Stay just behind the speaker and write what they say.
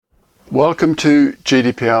Welcome to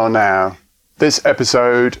GDPR Now. This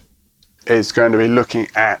episode is going to be looking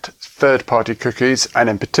at third-party cookies, and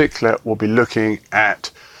in particular we'll be looking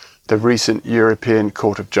at the recent European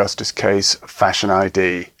Court of Justice case, Fashion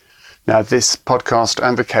ID. Now, this podcast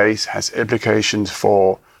and the case has implications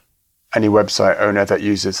for any website owner that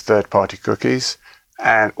uses third-party cookies,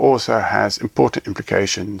 and also has important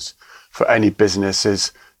implications for any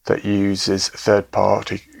businesses that uses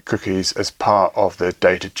third-party cookies as part of the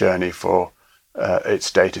data journey for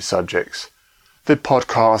its data subjects. The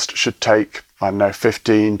podcast should take,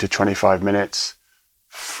 15 to 25 minutes.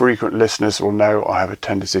 Frequent listeners will know I have a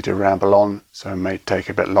tendency to ramble on, so it may take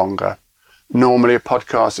a bit longer. Normally a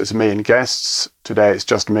podcast is me and guests. Today it's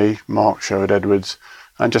just me, Mark Sherwood-Edwards.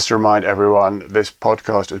 And just to remind everyone, this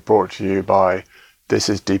podcast is brought to you by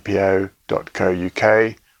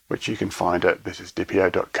thisisdpo.co.uk, which you can find at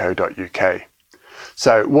thisisdpo.co.uk.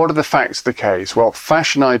 So what are the facts of the case? Well,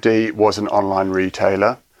 Fashion ID was an online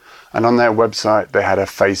retailer, and on their website they had a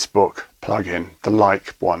Facebook plugin, the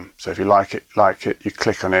like one. So if you like it, you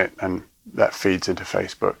click on it and that feeds into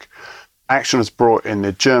Facebook. Action was brought in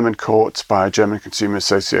the German courts by a German consumer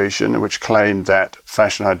association which claimed that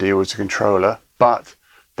Fashion ID was a controller, but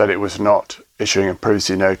that it was not issuing a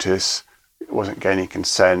privacy notice, it wasn't gaining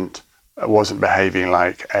consent, it wasn't behaving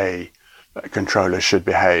like a controller should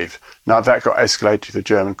behave. Now that got escalated to the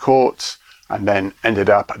German courts and then ended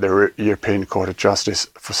up at the European Court of Justice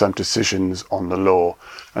for some decisions on the law.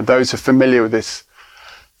 And those who are familiar with this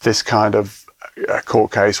kind of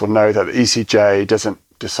court case will know that the ECJ doesn't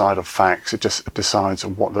decide on facts, it just decides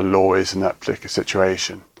on what the law is in that particular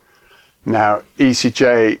situation. Now,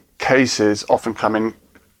 ECJ cases often come in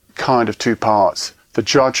kind of two parts: the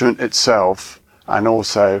judgment itself and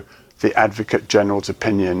also the Advocate General's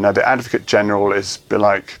opinion. Now, the Advocate General is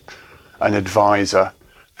like an advisor,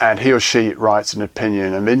 and he or she writes an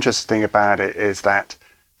opinion. And the interesting thing about it is that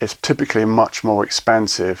it's typically much more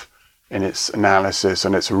expansive in its analysis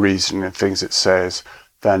and its reasoning and things it says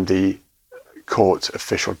than the court's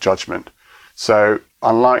official judgment. So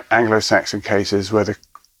unlike Anglo-Saxon cases where the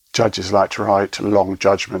judges like to write long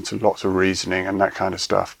judgments and lots of reasoning and that kind of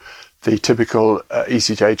stuff, the typical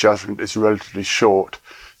ECJ judgment is relatively short.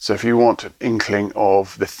 So if you want an inkling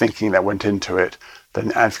of the thinking that went into it, then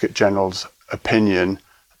the Advocate General's opinion,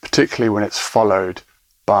 particularly when it's followed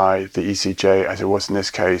by the ECJ, as it was in this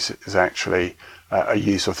case, is actually a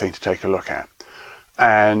useful thing to take a look at.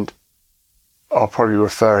 And I'll probably be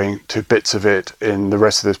referring to bits of it in the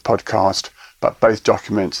rest of this podcast, but both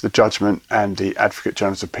documents, the judgment and the Advocate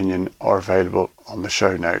General's opinion, are available on the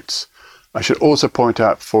show notes. I should also point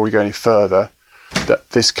out, before we go any further, that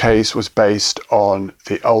this case was based on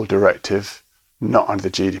the old directive, not under the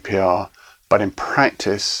GDPR, but in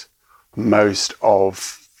practice, most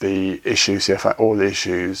of the issues, in fact all the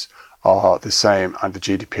issues, are the same under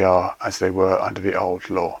GDPR as they were under the old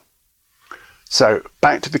law. So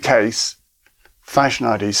back to the case, Fashion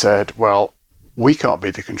ID said, well, we can't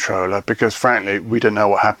be the controller because frankly, we don't know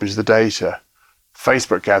what happens to the data.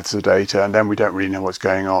 Facebook gathers the data and then we don't really know what's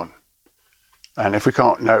going on. And if we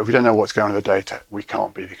don't know what's going on with the data, we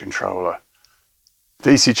can't be the controller.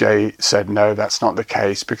 The ECJ said, no, that's not the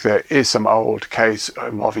case, because there is some old case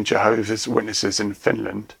involving Jehovah's Witnesses in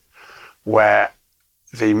Finland, where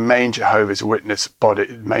the main Jehovah's Witness body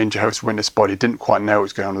didn't quite know what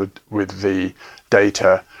was going on with the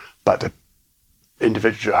data, but the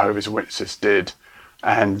individual Jehovah's Witnesses did.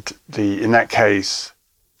 And in that case,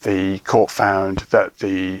 the court found that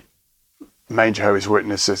the main Jehovah's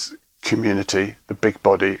Witnesses community, the big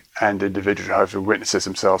body, and individual Jehovah's Witnesses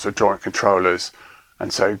themselves were joint controllers,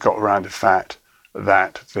 and so got around the fact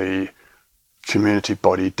that the community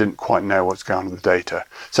body didn't quite know what's going on with the data.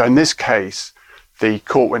 So in this case, the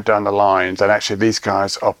court went down the line that actually these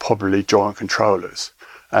guys are probably joint controllers,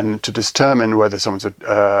 and to determine whether someone's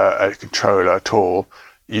a controller at all,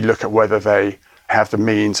 you look at whether they have the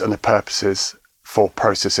means and the purposes for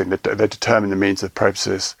processing. They determine the means and the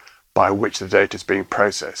purposes by which the data is being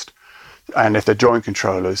processed. And if they're joint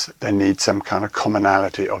controllers, they need some kind of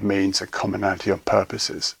commonality of means and commonality of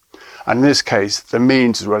purposes. And in this case, the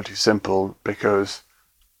means is relatively simple because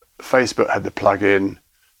Facebook had the plugin,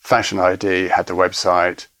 Fashion ID had the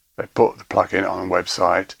website, they put the plugin on the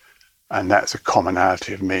website, and that's a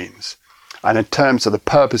commonality of means. And in terms of the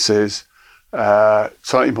purposes,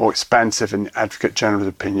 slightly more expansive in the Advocate General's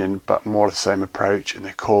opinion, but more the same approach in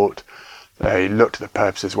the court. They looked at the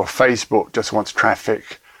purposes. Well, Facebook just wants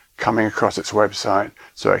traffic coming across its website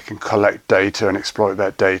so it can collect data and exploit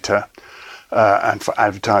that data, and for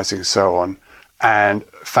advertising and so on. And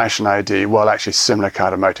Fashion ID, well, actually similar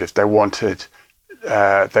kind of motive. They wanted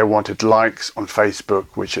they wanted likes on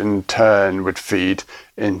Facebook, which in turn would feed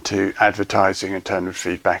into advertising, in turn would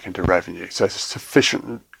feed back into revenue. So there's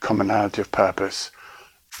sufficient commonality of purpose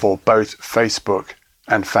for both Facebook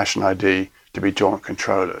and Fashion ID to be joint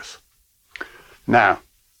controllers. Now,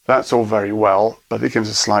 that's all very well, but it gives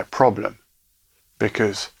a slight problem,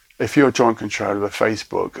 because if you're a joint controller of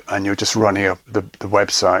Facebook and you're just running up the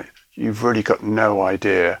website, you've really got no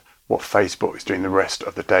idea what Facebook is doing the rest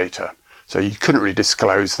of the data. So you couldn't really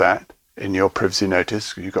disclose that in your privacy notice,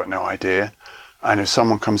 because you've got no idea. And if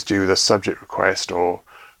someone comes to you with a subject request or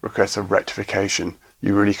request a rectification,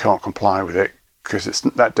 you really can't comply with it, because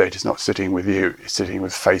that data is not sitting with you, it's sitting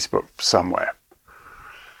with Facebook somewhere.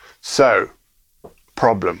 So,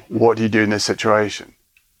 problem, what do you do in this situation?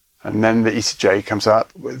 And then the ECJ comes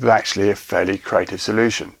up with actually a fairly creative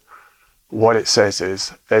solution. What it says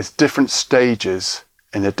is there's different stages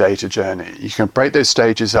in the data journey. You can break those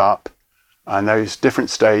stages up, and those different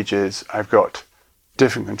stages have got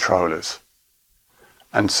different controllers.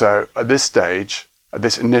 And so at this stage, at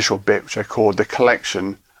this initial bit, which I call the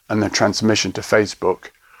collection and the transmission to Facebook,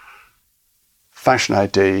 Fashion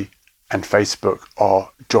ID and Facebook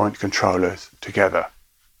are joint controllers together.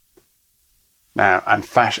 Now, and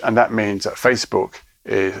that means that Facebook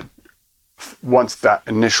is, once that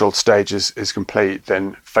initial stage is complete,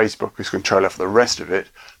 then Facebook is controller for the rest of it,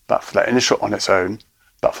 but for that initial on its own,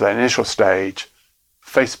 but for that initial stage,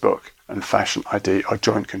 Facebook and Fashion ID are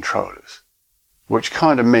joint controllers, which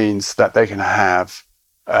kind of means that they can have,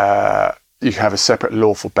 you can have a separate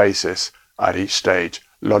lawful basis at each stage,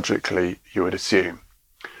 logically, you would assume.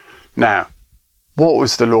 Now, what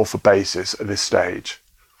was the lawful basis at this stage?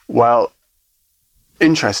 Well,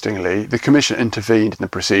 interestingly, the Commission intervened in the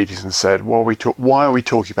proceedings and said, well, why are we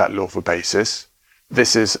talking about lawful basis?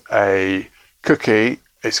 This is a cookie.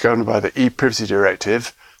 It's governed by the e-privacy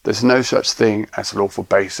directive. There's no such thing as a lawful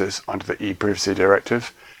basis under the e-privacy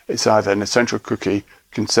directive. It's either an essential cookie,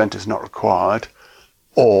 consent is not required,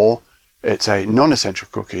 or it's a non-essential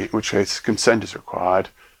cookie, in which case consent is required,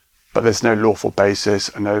 but there's no lawful basis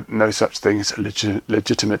and no such thing as a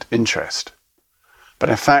legitimate interest. But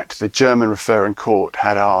in fact, the German referring court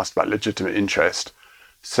had asked about legitimate interest.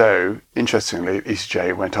 So, interestingly,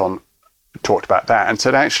 ECJ went on, talked about that and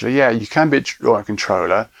said, actually, yeah, you can be a joint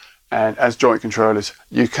controller, and as joint controllers,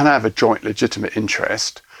 you can have a joint legitimate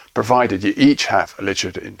interest, provided you each have a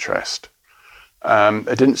legitimate interest.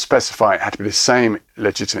 It didn't specify it had to be the same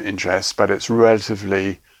legitimate interest, but it's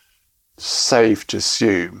relatively safe to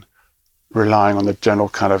assume, relying on the general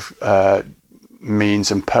kind of means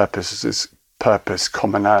and purpose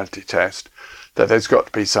commonality test, that there's got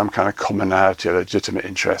to be some kind of commonality or legitimate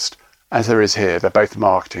interest, as there is here. They're both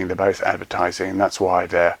marketing, they're both advertising, and that's why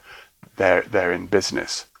they're in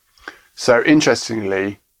business. So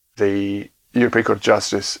interestingly, the European Court of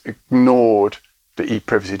Justice ignored the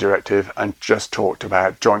e-privacy directive and just talked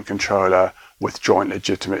about joint controller with joint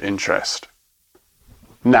legitimate interest.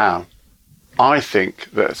 Now, I think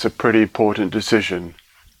that's a pretty important decision.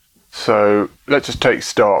 So let's just take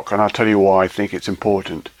stock, and I'll tell you why I think it's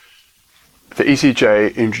important. The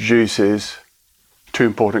ECJ introduces two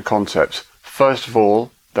important concepts. First of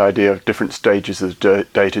all, the idea of different stages of the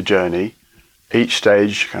data journey. Each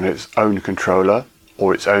stage can have its own controller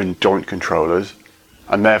or its own joint controllers,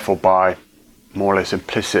 and therefore by more or less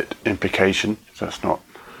implicit implication, so that's not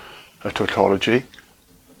a tautology,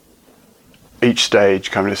 each stage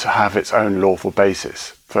can have its own lawful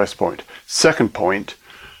basis. First point. Second point,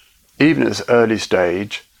 even at this early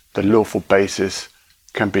stage, the lawful basis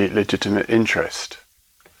can be legitimate interest.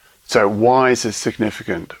 So why is this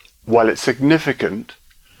significant? Well, it's significant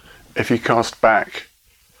if you cast back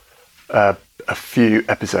a few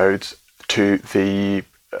episodes to the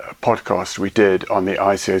podcast we did on the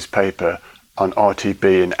ICO's paper on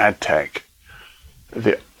RTB and AdTech.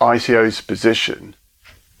 The ICO's position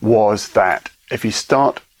was that if you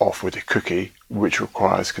start off with a cookie which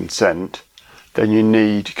requires consent, then you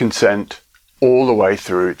need consent all the way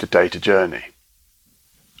through the data journey.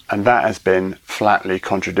 And that has been flatly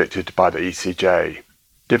contradicted by the ECJ.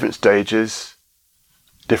 Different stages,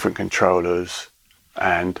 different controllers,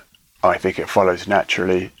 and I think it follows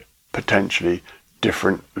naturally, potentially,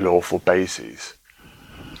 different lawful bases.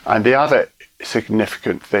 And the other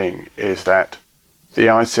significant thing is that the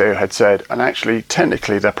ICO had said, and actually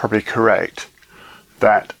technically they're probably correct,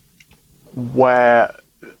 that where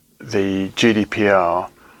the GDPR,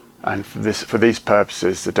 and for these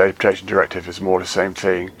purposes the Data Protection Directive is more the same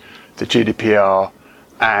thing, the GDPR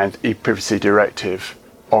and e-privacy directive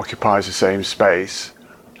occupies the same space,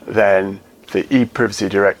 then the e-privacy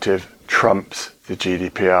directive trumps the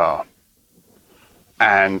GDPR.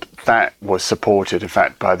 And that was supported, in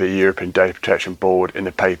fact, by the European Data Protection Board in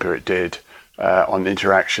the paper it did on the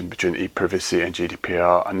interaction between e-privacy and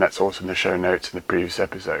GDPR, and that's also in the show notes in the previous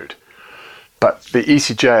episode. But the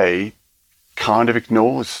ECJ kind of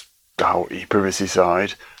ignores the whole e-privacy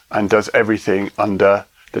side and does everything under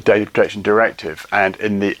the Data Protection Directive, and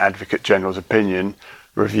in the Advocate General's opinion,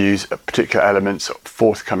 reviews particular elements,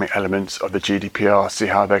 forthcoming elements of the GDPR, see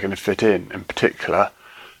how they're going to fit in particular,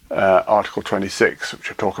 Article 26, which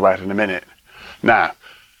we'll talk about in a minute. Now,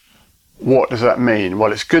 what does that mean?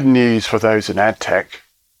 Well, it's good news for those in AdTech,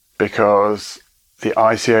 because the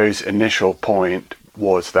ICO's initial point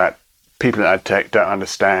was that people in AdTech don't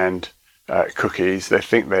understand cookies. They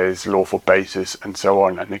think there's lawful basis and so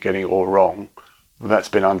on, and they're getting it all wrong. Well, that's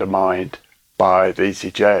been undermined by the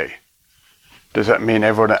ECJ. Does that mean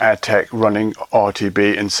everyone at AdTech running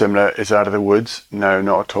RTB and similar is out of the woods? No,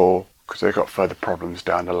 not at all, because they've got further problems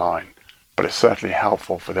down the line. But it's certainly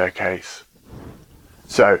helpful for their case.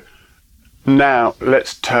 So now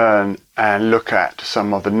let's turn and look at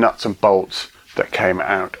some of the nuts and bolts that came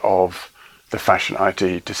out of the Fashion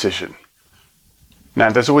ID decision.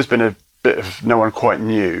 Now, there's always been a bit of no one quite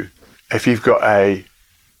knew. If you've got a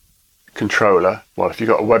controller, well, if you've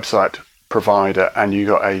got a website provider and you've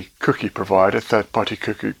got a cookie provider, third-party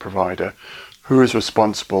cookie provider, who is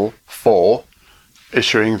responsible for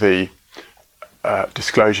issuing the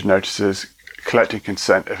disclosure notices, collecting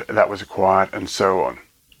consent if that was required, and so on.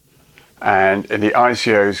 And in the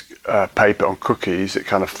ICO's paper on cookies, it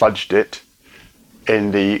kind of fudged it.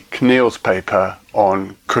 In the CNIL's paper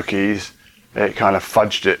on cookies, it kind of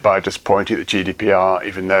fudged it by just pointing at the GDPR,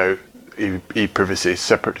 even though e-privacy is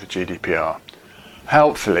separate to the GDPR.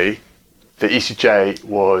 Helpfully, the ECJ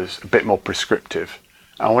was a bit more prescriptive.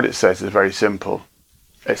 And what it says is very simple.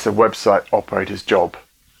 It's the website operator's job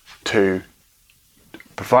to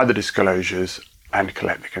provide the disclosures and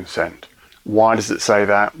collect the consent. Why does it say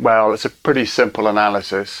that? Well, it's a pretty simple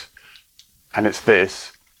analysis, and it's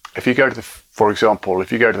this. If you go to for example,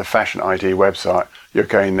 if you go to the Fashion ID website, you're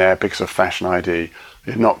going there because of Fashion ID.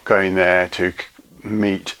 You're not going there to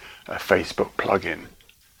meet a Facebook plugin.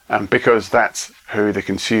 And because that's who the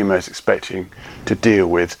consumer is expecting to deal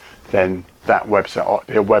with, then that the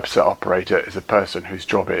website operator is a person whose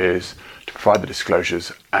job it is to provide the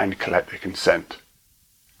disclosures and collect the consent.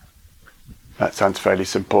 That sounds fairly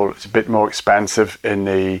simple. It's a bit more expansive in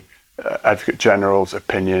the Advocate General's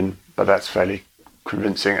opinion, but that's fairly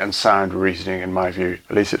convincing and sound reasoning in my view.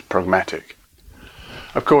 At least it's pragmatic.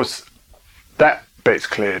 Of course, that bit's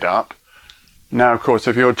cleared up. Now, of course,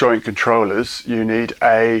 if you're joint controllers, you need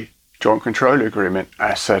a joint controller agreement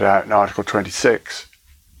as set out in Article 26.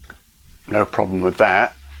 No problem with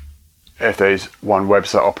that if there's one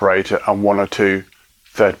website operator and one or two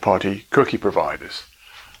third-party cookie providers.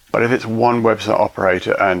 But if it's one website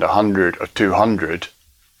operator and 100 or 200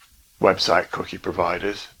 website cookie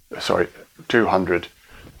providers, 200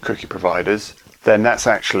 cookie providers, then that's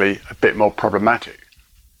actually a bit more problematic.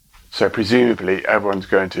 So presumably everyone's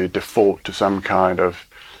going to default to some kind of,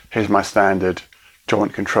 here's my standard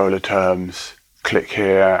joint controller terms, click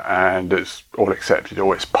here and it's all accepted,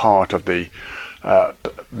 or it's part of the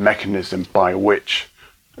mechanism by which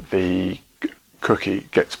the cookie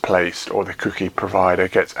gets placed or the cookie provider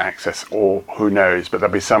gets access, or who knows, but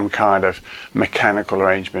there'll be some kind of mechanical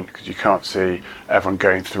arrangement, because you can't see everyone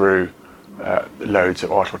going through loads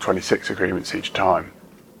of Article 26 agreements each time.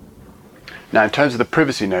 Now, in terms of the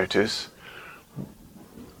privacy notice,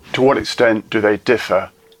 to what extent do they differ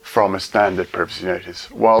from a standard privacy notice?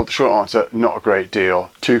 Well, the short answer, not a great deal.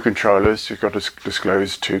 Two controllers, you've got to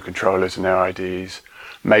disclose two controllers and their IDs,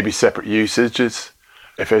 maybe separate usages.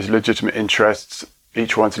 If there's legitimate interests,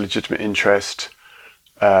 each one's a legitimate interest.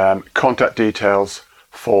 Contact details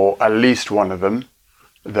for at least one of them,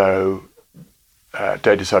 though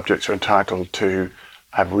data subjects are entitled to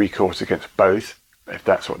have recourse against both, if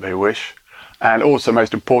that's what they wish. And also,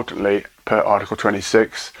 most importantly, per Article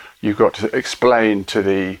 26, you've got to explain to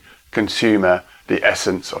the consumer the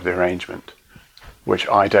essence of the arrangement, which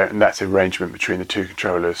I don't, and that's the arrangement between the two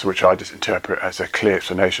controllers, which I just interpret as a clear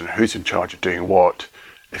explanation of who's in charge of doing what.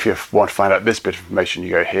 If you want to find out this bit of information,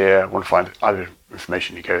 you go here. Want to find other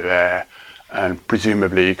information, you go there. And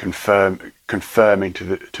presumably confirming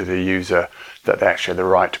to the user that they actually have the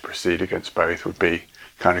right to proceed against both would be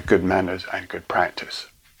kind of good manners and good practice.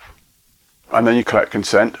 And then you collect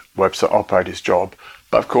consent, website operator's job.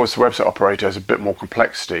 But of course, the website operator has a bit more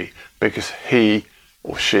complexity, because he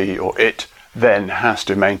or she or it then has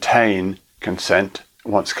to maintain consent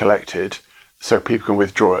once collected, so people can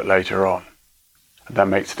withdraw it later on. And that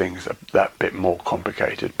makes things that bit more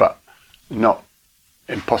complicated, but not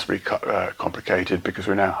impossibly complicated, because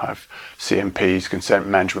we now have CMPs, consent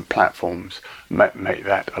management platforms, make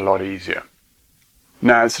that a lot easier.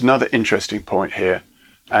 Now, it's another interesting point here,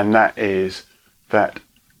 and that is that,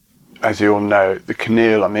 as you all know, the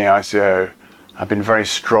CNIL and the ICO have been very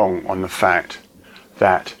strong on the fact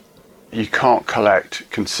that you can't collect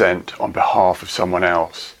consent on behalf of someone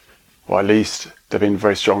else, or at least they've been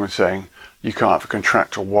very strong in saying you can't have a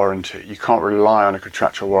contractual warranty. You can't rely on a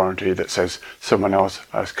contractual warranty that says someone else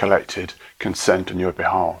has collected consent on your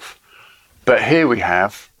behalf. But here we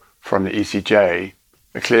have, from the ECJ,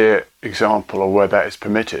 a clear example of where that is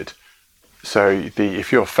permitted. So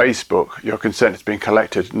if you're Facebook, your consent is being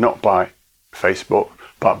collected not by Facebook,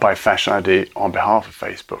 but by Fashion ID on behalf of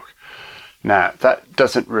Facebook. Now, that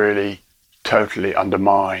doesn't really totally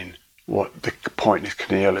undermine what the point is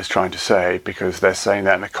CNIL is trying to say, because they're saying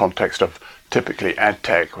that in the context of typically ad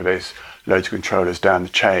tech, where there's loads of controllers down the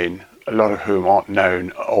chain, a lot of whom aren't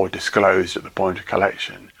known or disclosed at the point of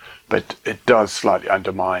collection. But it does slightly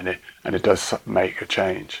undermine it, and it does make a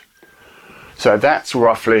change. So that's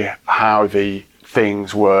roughly how the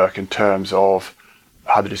things work in terms of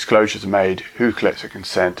how the disclosures are made, who collects the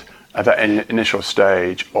consent, at that initial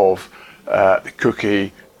stage of the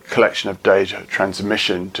cookie collection of data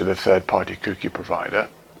transmission to the third-party cookie provider.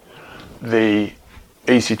 The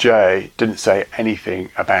ECJ didn't say anything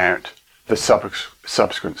about the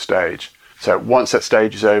subsequent stage. So once that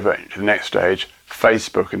stage is over, into the next stage,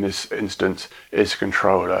 Facebook in this instance is a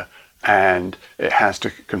controller, and it has to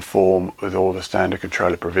conform with all the standard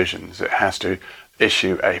controller provisions. It has to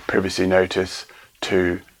issue a privacy notice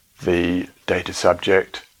to the data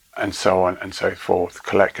subject, and so on and so forth.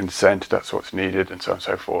 Collect consent, that's what's needed, and so on and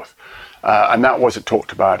so forth. And that wasn't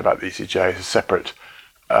talked about the ECJ. It's a separate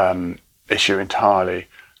issue entirely,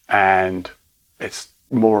 and it's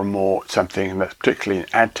more and more something that's particularly in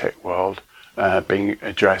ad tech world being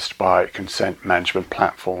addressed by consent management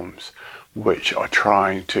platforms, which are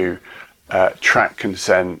trying to track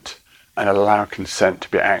consent and allow consent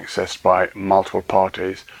to be accessed by multiple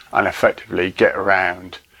parties, and effectively get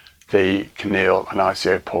around the CNIL and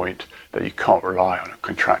ICO point that you can't rely on a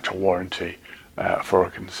contractual warranty for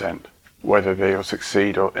a consent. Whether they will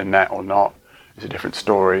succeed in that or not is a different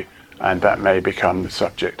story, and that may become the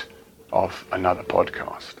subject of another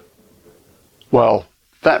podcast. Well,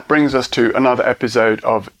 that brings us to another episode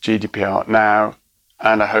of GDPR Now,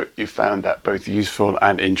 and I hope you found that both useful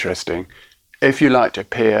and interesting. If you'd like to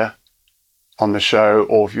appear on the show,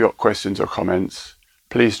 or if you've got questions or comments,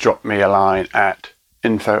 please drop me a line at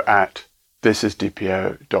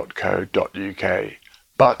info@thisisdpo.co.uk.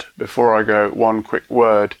 But before I go, one quick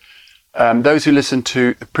word. Those who listened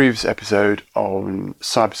to the previous episode on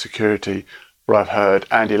cybersecurity, where I've heard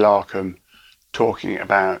Andy Larkham talking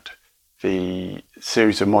about the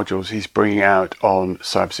series of modules he's bringing out on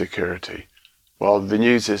cybersecurity. Well, the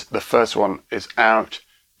news is the first one is out.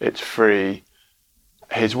 It's free.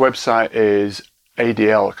 His website is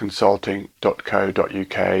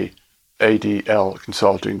adlconsulting.co.uk,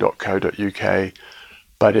 adlconsulting.co.uk.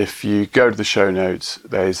 But if you go to the show notes,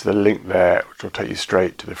 there's the link there, which will take you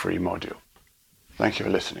straight to the free module. Thank you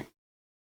for listening.